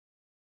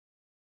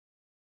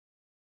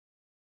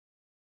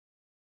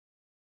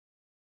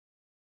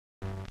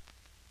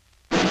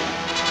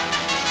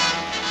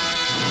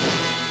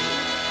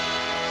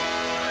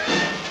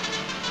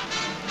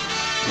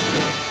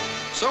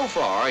So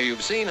far,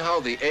 you've seen how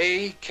the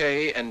A,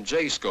 K, and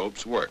J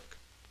scopes work.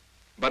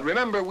 But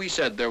remember, we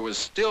said there was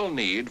still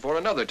need for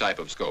another type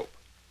of scope.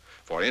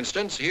 For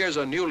instance, here's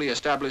a newly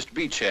established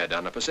beachhead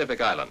on a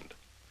Pacific island.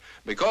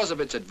 Because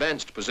of its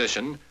advanced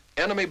position,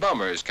 enemy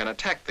bombers can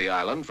attack the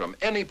island from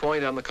any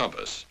point on the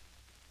compass.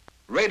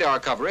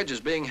 Radar coverage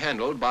is being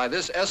handled by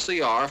this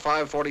SCR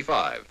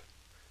 545.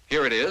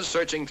 Here it is,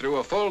 searching through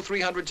a full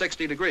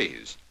 360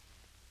 degrees.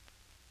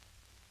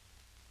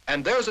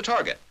 And there's a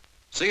target.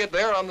 See it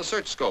there on the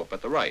search scope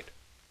at the right.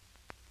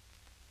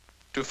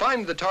 To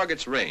find the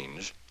target's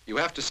range, you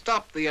have to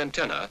stop the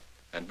antenna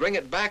and bring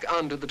it back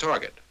onto the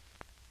target.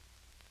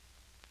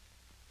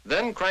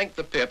 Then crank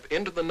the pip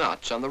into the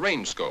notch on the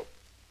range scope.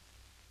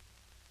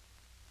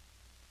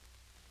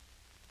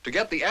 To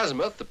get the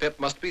azimuth, the pip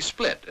must be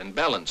split and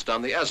balanced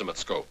on the azimuth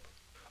scope.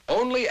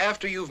 Only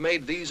after you've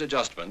made these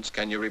adjustments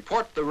can you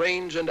report the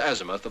range and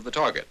azimuth of the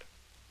target.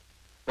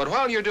 But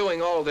while you're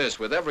doing all this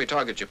with every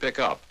target you pick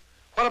up,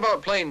 what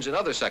about planes in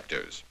other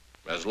sectors?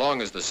 As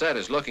long as the set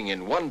is looking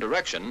in one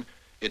direction,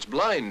 it's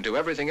blind to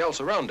everything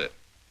else around it.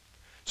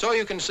 So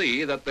you can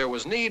see that there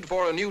was need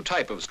for a new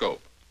type of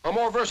scope, a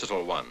more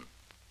versatile one.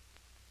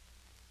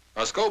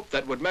 A scope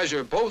that would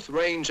measure both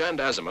range and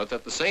azimuth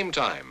at the same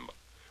time.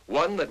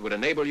 One that would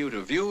enable you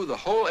to view the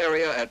whole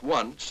area at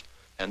once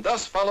and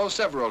thus follow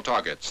several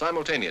targets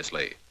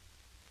simultaneously.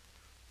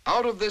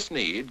 Out of this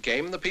need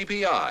came the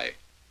PPI,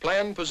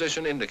 Plan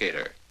Position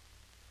Indicator.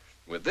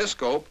 With this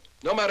scope,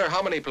 no matter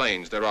how many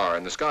planes there are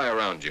in the sky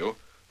around you,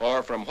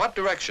 or from what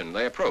direction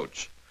they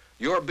approach,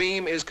 your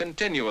beam is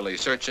continually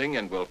searching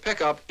and will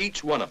pick up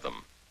each one of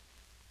them.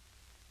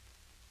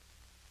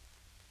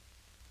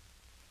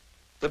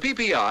 The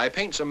PPI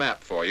paints a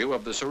map for you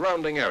of the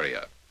surrounding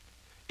area.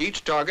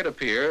 Each target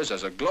appears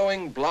as a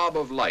glowing blob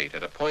of light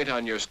at a point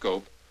on your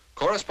scope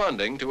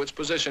corresponding to its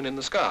position in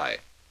the sky.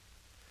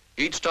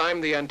 Each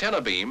time the antenna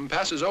beam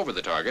passes over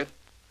the target,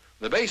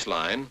 the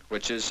baseline,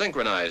 which is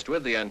synchronized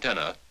with the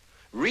antenna,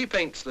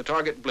 repaints the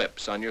target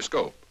blips on your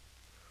scope.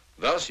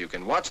 Thus, you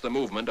can watch the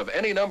movement of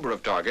any number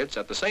of targets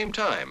at the same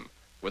time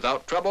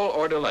without trouble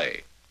or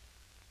delay.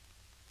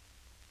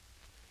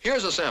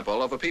 Here's a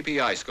sample of a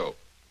PPI scope.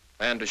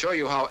 And to show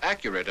you how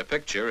accurate a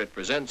picture it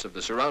presents of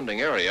the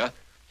surrounding area,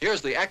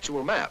 here's the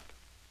actual map.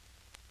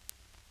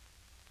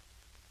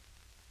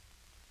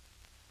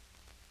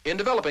 In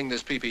developing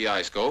this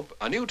PPI scope,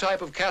 a new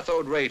type of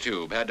cathode ray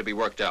tube had to be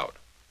worked out.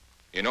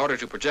 In order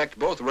to project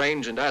both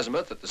range and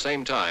azimuth at the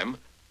same time,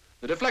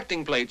 the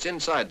deflecting plates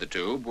inside the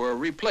tube were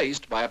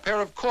replaced by a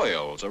pair of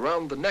coils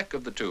around the neck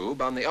of the tube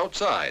on the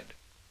outside.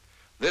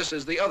 This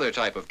is the other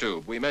type of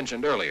tube we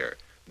mentioned earlier,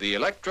 the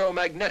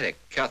electromagnetic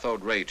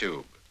cathode ray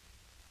tube.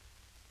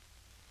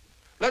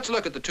 Let's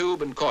look at the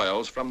tube and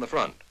coils from the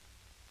front.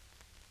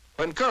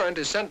 When current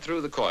is sent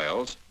through the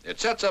coils, it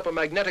sets up a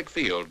magnetic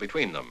field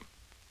between them.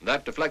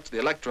 That deflects the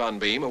electron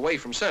beam away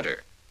from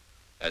center.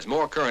 As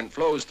more current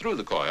flows through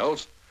the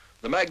coils,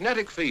 the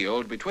magnetic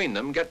field between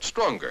them gets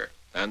stronger,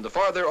 and the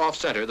farther off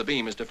center the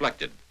beam is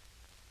deflected.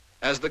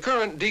 As the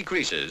current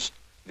decreases,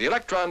 the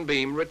electron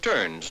beam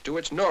returns to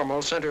its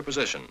normal center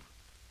position.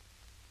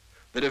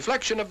 The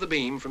deflection of the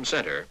beam from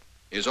center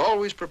is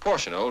always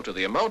proportional to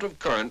the amount of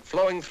current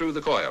flowing through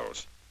the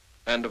coils.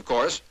 And of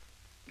course,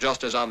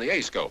 just as on the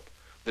A scope,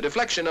 the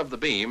deflection of the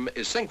beam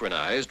is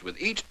synchronized with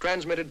each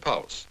transmitted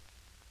pulse.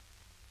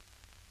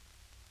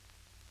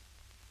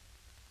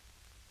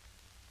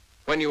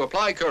 When you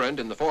apply current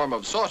in the form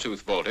of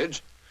sawtooth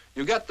voltage,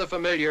 you get the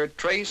familiar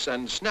trace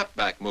and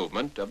snapback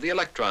movement of the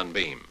electron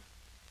beam.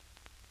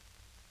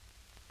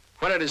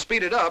 When it is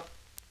speeded up,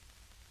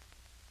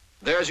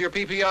 there's your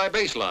PPI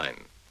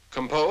baseline,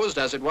 composed,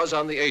 as it was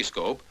on the A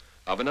scope,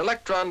 of an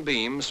electron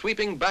beam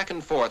sweeping back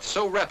and forth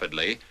so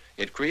rapidly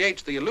it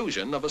creates the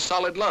illusion of a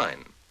solid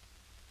line.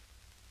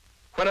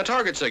 When a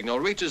target signal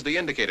reaches the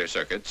indicator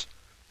circuits,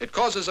 it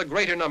causes a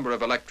greater number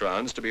of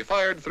electrons to be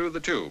fired through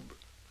the tube.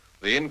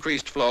 The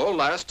increased flow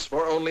lasts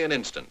for only an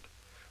instant.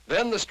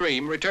 Then the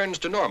stream returns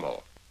to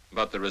normal,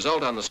 but the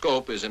result on the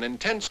scope is an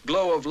intense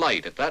glow of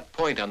light at that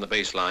point on the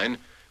baseline,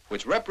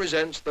 which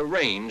represents the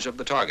range of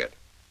the target.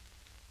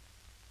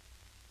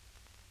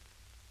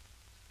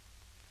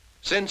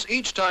 Since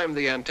each time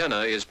the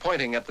antenna is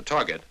pointing at the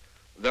target,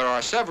 there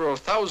are several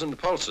thousand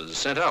pulses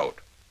sent out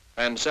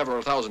and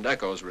several thousand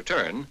echoes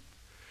return,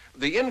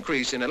 the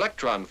increase in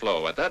electron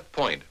flow at that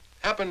point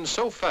happens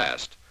so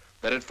fast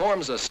that it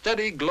forms a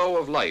steady glow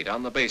of light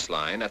on the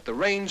baseline at the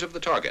range of the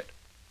target.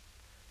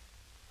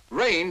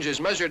 Range is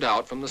measured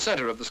out from the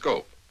center of the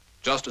scope,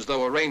 just as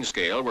though a range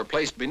scale were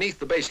placed beneath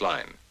the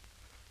baseline.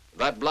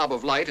 That blob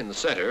of light in the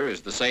center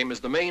is the same as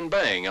the main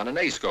bang on an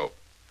A scope.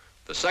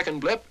 The second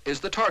blip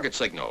is the target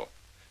signal,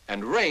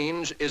 and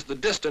range is the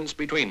distance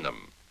between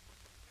them.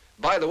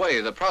 By the way,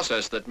 the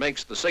process that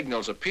makes the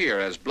signals appear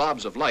as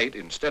blobs of light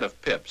instead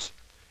of pips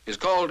is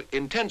called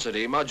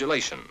intensity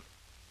modulation.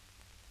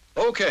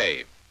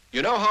 Okay,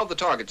 you know how the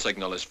target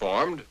signal is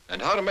formed and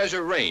how to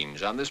measure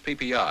range on this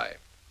PPI.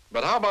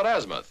 But how about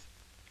azimuth?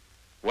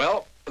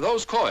 Well,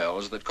 those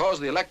coils that cause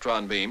the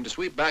electron beam to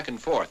sweep back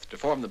and forth to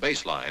form the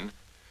baseline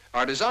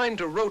are designed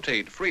to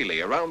rotate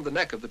freely around the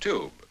neck of the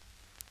tube.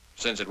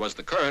 Since it was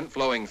the current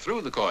flowing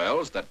through the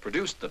coils that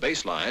produced the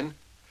baseline,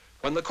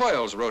 when the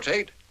coils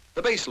rotate,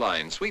 the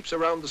baseline sweeps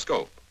around the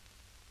scope.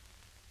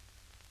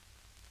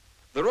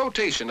 The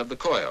rotation of the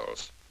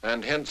coils,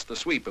 and hence the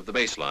sweep of the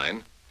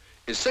baseline,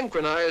 is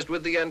synchronized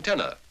with the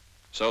antenna,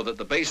 so that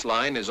the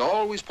baseline is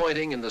always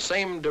pointing in the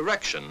same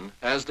direction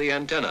as the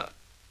antenna.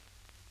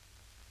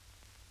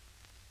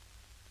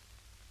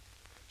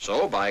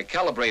 So, by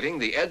calibrating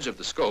the edge of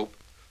the scope,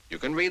 you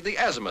can read the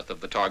azimuth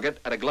of the target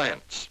at a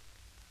glance.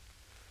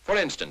 For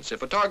instance,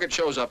 if a target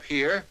shows up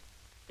here,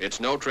 it's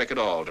no trick at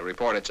all to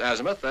report its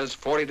azimuth as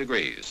 40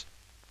 degrees.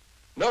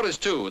 Notice,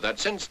 too, that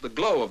since the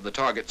glow of the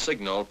target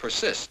signal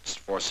persists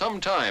for some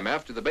time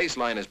after the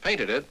baseline has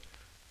painted it,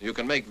 you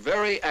can make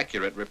very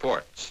accurate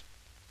reports.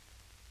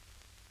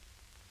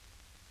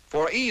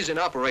 For ease in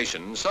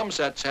operation, some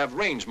sets have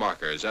range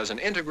markers as an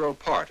integral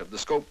part of the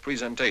scope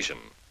presentation,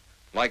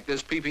 like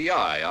this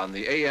PPI on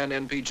the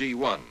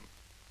AN-NPG-1.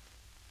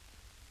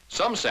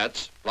 Some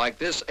sets, like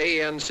this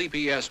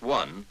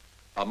AN-CPS-1,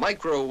 a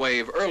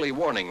microwave early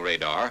warning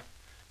radar,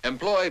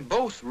 employ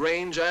both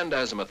range and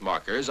azimuth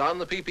markers on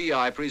the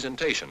PPI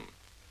presentation,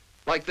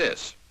 like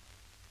this.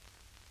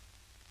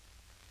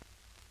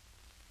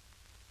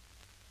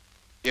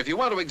 If you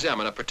want to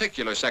examine a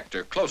particular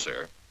sector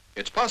closer,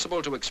 it's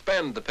possible to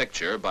expand the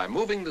picture by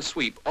moving the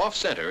sweep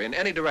off-center in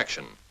any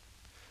direction.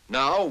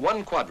 Now,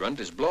 one quadrant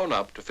is blown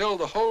up to fill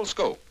the whole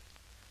scope.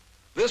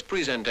 This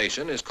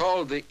presentation is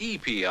called the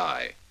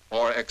EPI,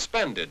 or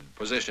Expanded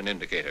Position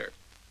Indicator.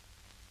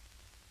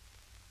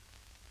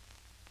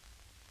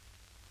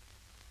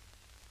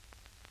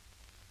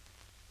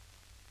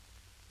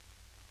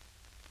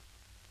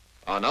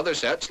 On other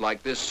sets,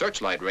 like this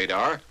searchlight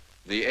radar,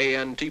 the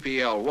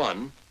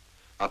AN-TPL-1,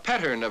 a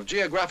pattern of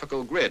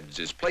geographical grids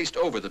is placed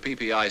over the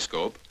PPI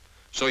scope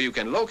so you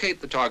can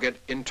locate the target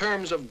in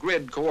terms of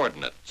grid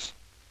coordinates.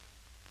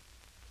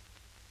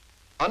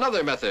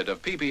 Another method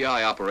of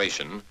PPI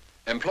operation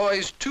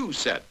employs two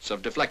sets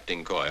of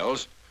deflecting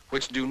coils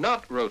which do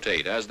not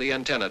rotate as the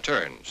antenna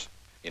turns.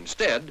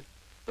 Instead,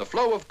 the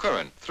flow of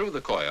current through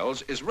the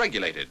coils is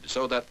regulated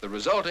so that the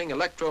resulting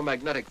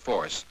electromagnetic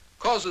force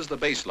causes the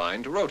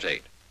baseline to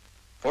rotate.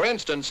 For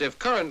instance, if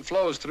current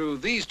flows through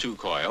these two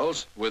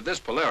coils with this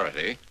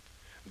polarity,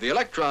 the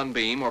electron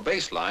beam or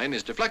baseline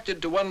is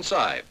deflected to one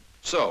side,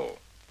 so.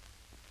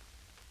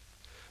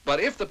 But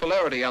if the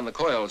polarity on the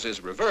coils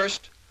is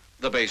reversed,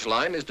 the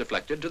baseline is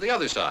deflected to the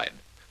other side,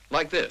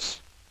 like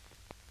this.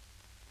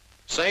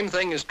 Same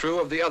thing is true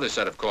of the other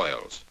set of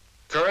coils.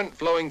 Current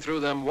flowing through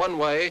them one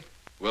way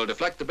will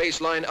deflect the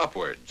baseline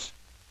upwards.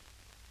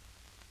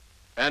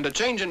 And a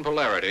change in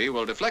polarity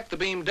will deflect the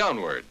beam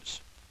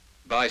downwards.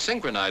 By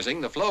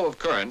synchronizing the flow of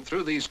current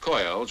through these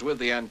coils with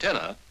the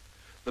antenna,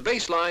 the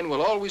baseline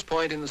will always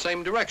point in the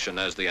same direction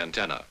as the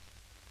antenna.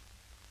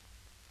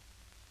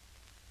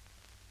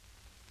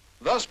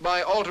 Thus,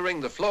 by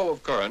altering the flow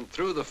of current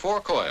through the four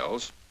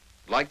coils,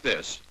 like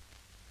this,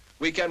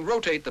 we can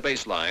rotate the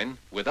baseline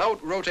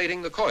without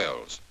rotating the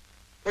coils,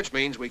 which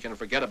means we can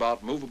forget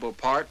about movable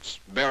parts,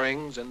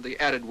 bearings, and the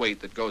added weight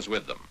that goes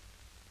with them.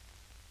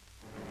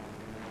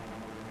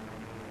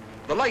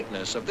 The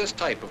lightness of this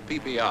type of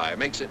PPI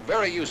makes it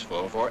very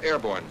useful for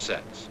airborne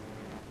sets.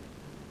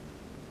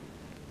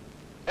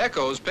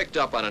 Echoes picked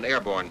up on an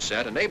airborne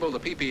set enable the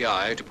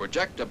PPI to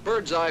project a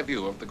bird's eye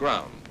view of the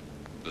ground.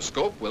 The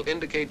scope will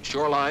indicate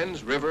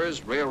shorelines,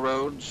 rivers,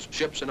 railroads,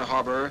 ships in a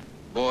harbor,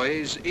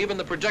 buoys, even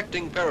the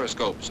projecting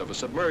periscopes of a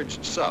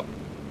submerged sub.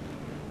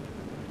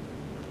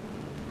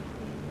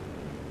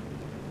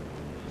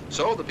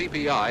 So the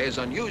PPI is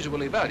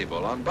unusually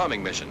valuable on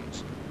bombing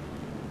missions.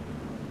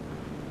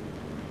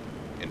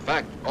 In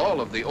fact,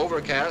 all of the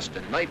overcast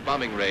and night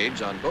bombing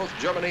raids on both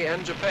Germany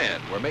and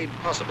Japan were made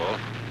possible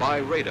by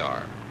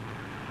radar.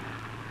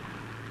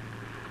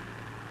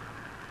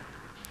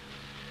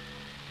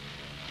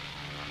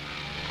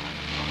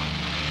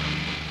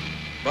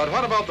 But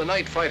what about the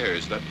night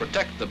fighters that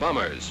protect the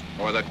bombers,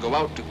 or that go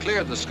out to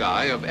clear the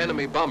sky of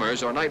enemy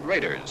bombers or night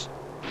raiders?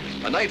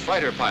 A night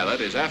fighter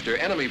pilot is after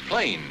enemy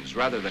planes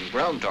rather than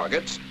ground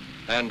targets,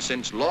 and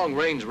since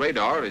long-range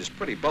radar is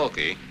pretty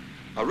bulky,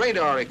 a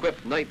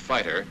radar-equipped night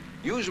fighter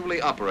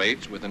usually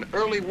operates with an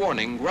early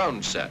warning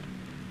ground set.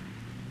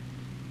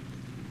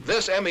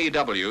 This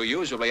MEW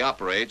usually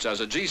operates as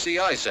a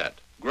GCI set,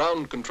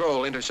 ground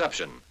control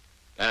interception,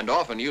 and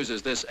often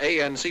uses this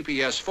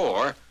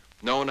AN-CPS-4,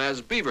 known as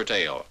Beaver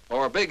Tail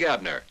or Big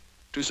Abner,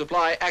 to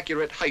supply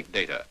accurate height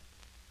data.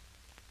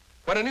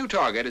 When a new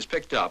target is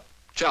picked up,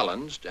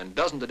 challenged, and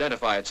doesn't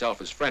identify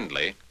itself as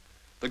friendly,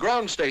 the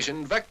ground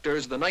station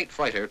vectors the night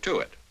fighter to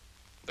it.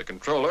 The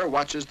controller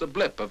watches the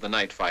blip of the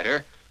night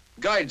fighter,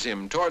 guides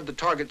him toward the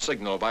target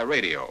signal by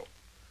radio.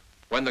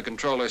 When the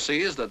controller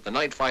sees that the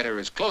night fighter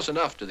is close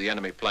enough to the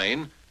enemy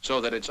plane so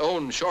that its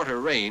own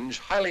shorter range,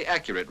 highly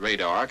accurate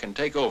radar can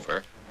take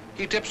over,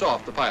 he tips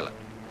off the pilot.